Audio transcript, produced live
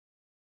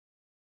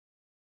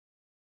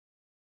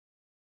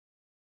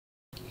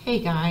Hey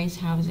guys,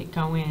 how's it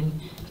going?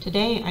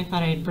 Today I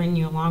thought I'd bring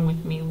you along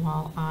with me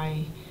while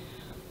I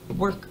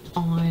work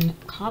on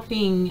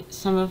copying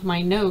some of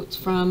my notes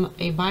from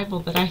a Bible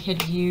that I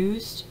had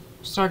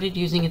started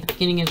using at the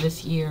beginning of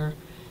this year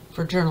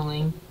for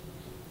journaling,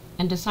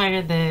 and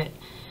decided that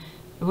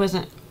I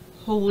wasn't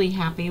wholly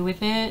happy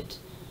with it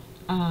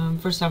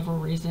for several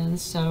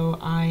reasons. So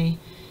I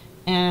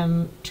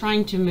am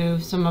trying to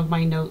move some of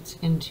my notes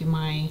into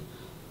my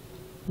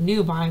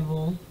new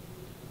Bible,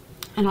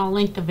 and I'll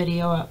link the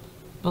video up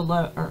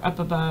below or up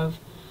above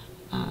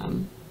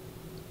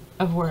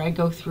of where I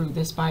go through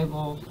this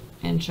Bible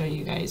and show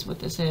you guys what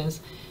this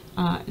is.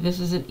 This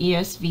is an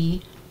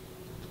ESV,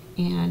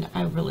 and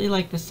I really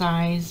like the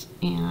size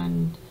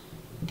and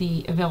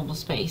the available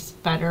space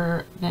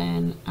better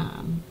than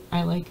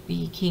I like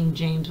the King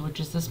James, which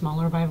is the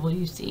smaller Bible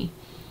you see.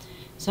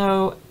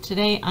 So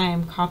today I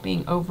am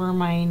copying over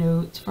my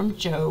notes from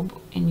Job,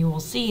 and you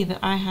will see that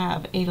I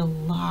have a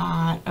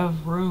lot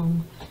of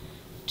room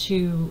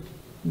to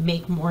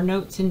make more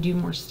notes and do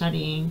more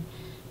studying.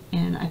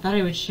 And I thought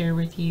I would share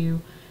with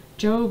you,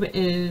 Job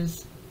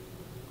is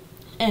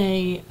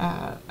a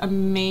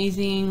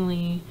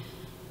amazingly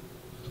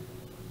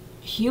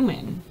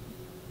human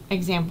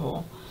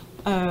example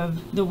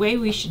of the way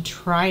we should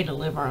try to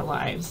live our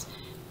lives.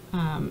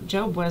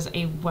 Job was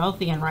a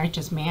wealthy and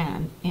righteous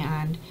man,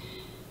 and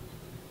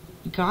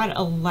God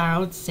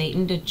allowed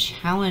Satan to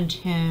challenge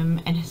him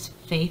and his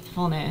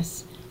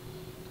faithfulness,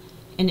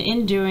 and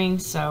in doing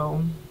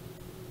so,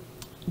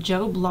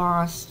 Job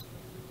lost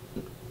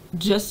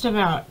just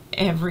about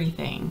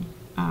everything.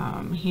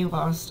 He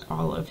lost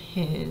all of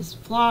his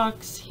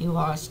flocks, he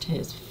lost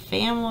his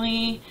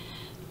family,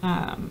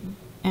 and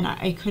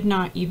I could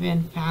not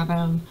even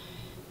fathom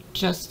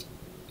just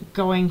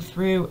going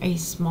through a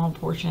small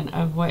portion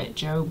of what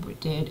Job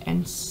did,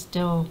 and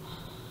still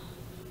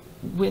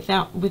with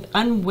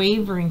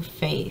unwavering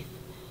faith,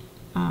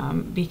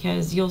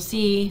 because you'll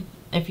see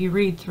if you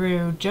read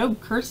through,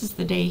 Job curses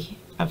the day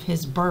of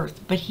his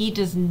birth, but he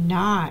does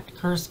not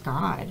curse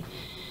God.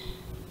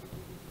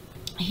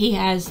 He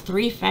has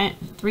three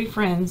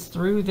friends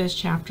through this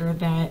chapter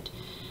that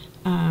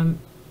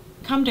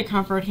come to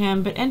comfort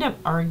him, but end up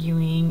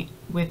arguing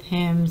with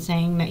him,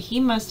 saying that he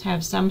must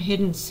have some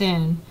hidden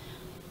sin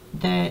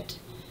that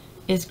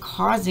is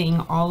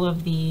causing all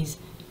of these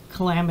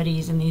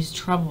calamities and these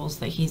troubles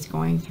that he's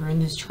going through,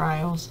 and these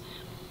trials.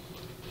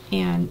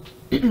 And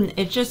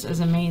it just is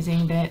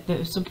amazing that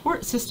the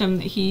support system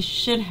that he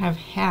should have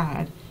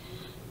had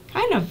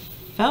kind of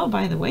fell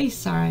by the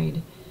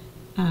wayside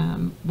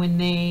when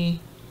they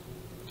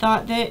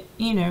thought that,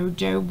 you know,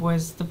 Job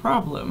was the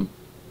problem.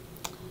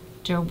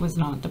 Job was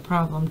not the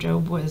problem.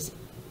 Job was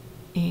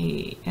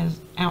an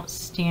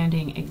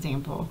outstanding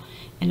example,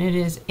 and it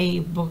is a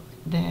book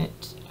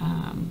that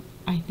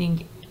I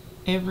think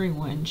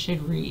everyone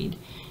should read,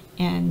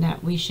 and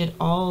that we should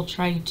all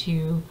try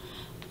to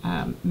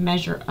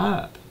measure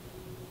up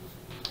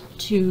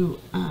to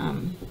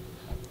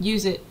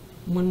use it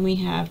when we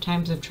have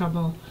times of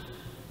trouble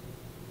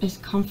as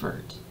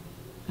comfort,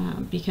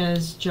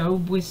 because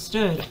Job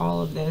withstood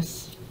all of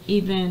this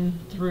even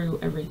through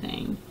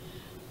everything.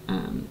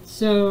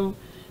 So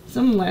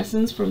some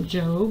lessons from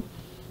Job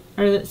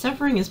are that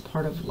suffering is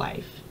part of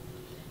life,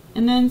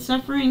 and then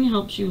suffering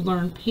helps you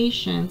learn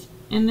patience,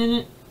 and then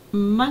it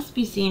must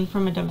be seen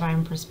from a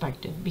divine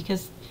perspective,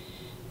 because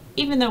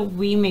even though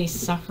we may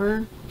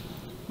suffer,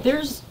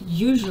 there's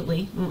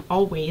usually,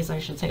 always, I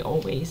should say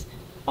always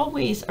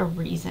a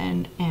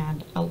reason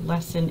and a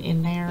lesson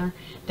in there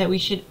that we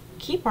should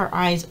keep our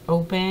eyes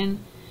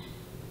open,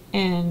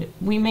 and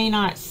we may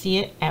not see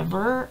it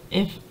ever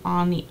if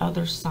on the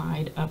other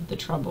side of the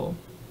trouble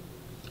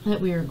that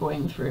we are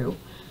going through.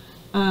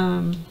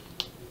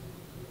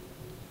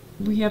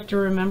 We have to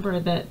remember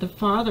that the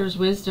Father's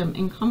wisdom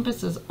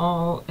encompasses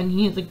all, and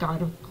He is a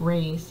God of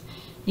grace.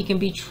 He can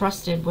be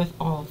trusted with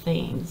all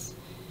things.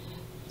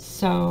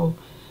 So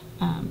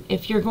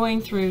if you're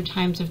going through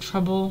times of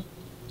trouble,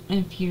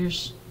 if you're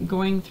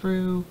going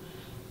through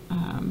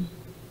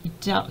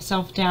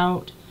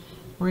self-doubt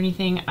or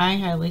anything, I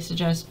highly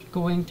suggest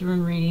going through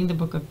and reading the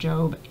book of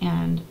Job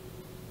and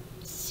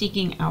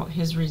seeking out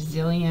his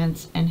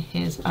resilience and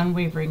his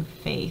unwavering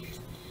faith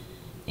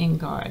in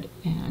God.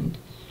 And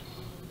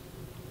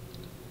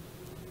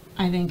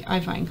I think I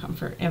find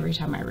comfort every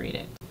time I read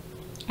it.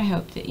 I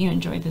hope that you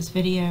enjoyed this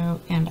video,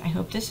 and I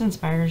hope this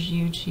inspires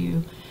you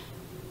to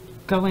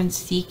go and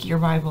seek your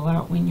Bible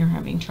out when you're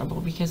having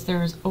trouble, because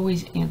there's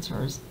always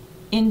answers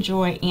in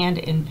joy and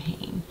in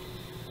pain.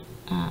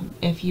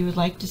 If you would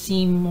like to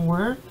see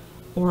more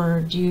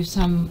or do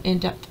some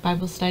in-depth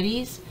Bible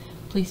studies,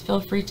 please feel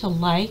free to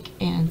like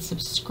and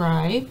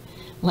subscribe.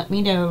 Let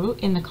me know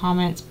in the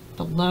comments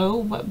below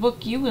what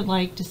book you would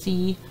like to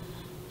see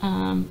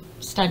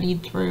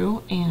studied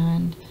through,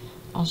 and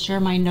I'll share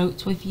my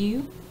notes with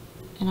you,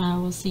 and I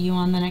will see you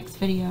on the next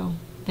video.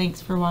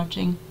 Thanks for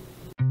watching.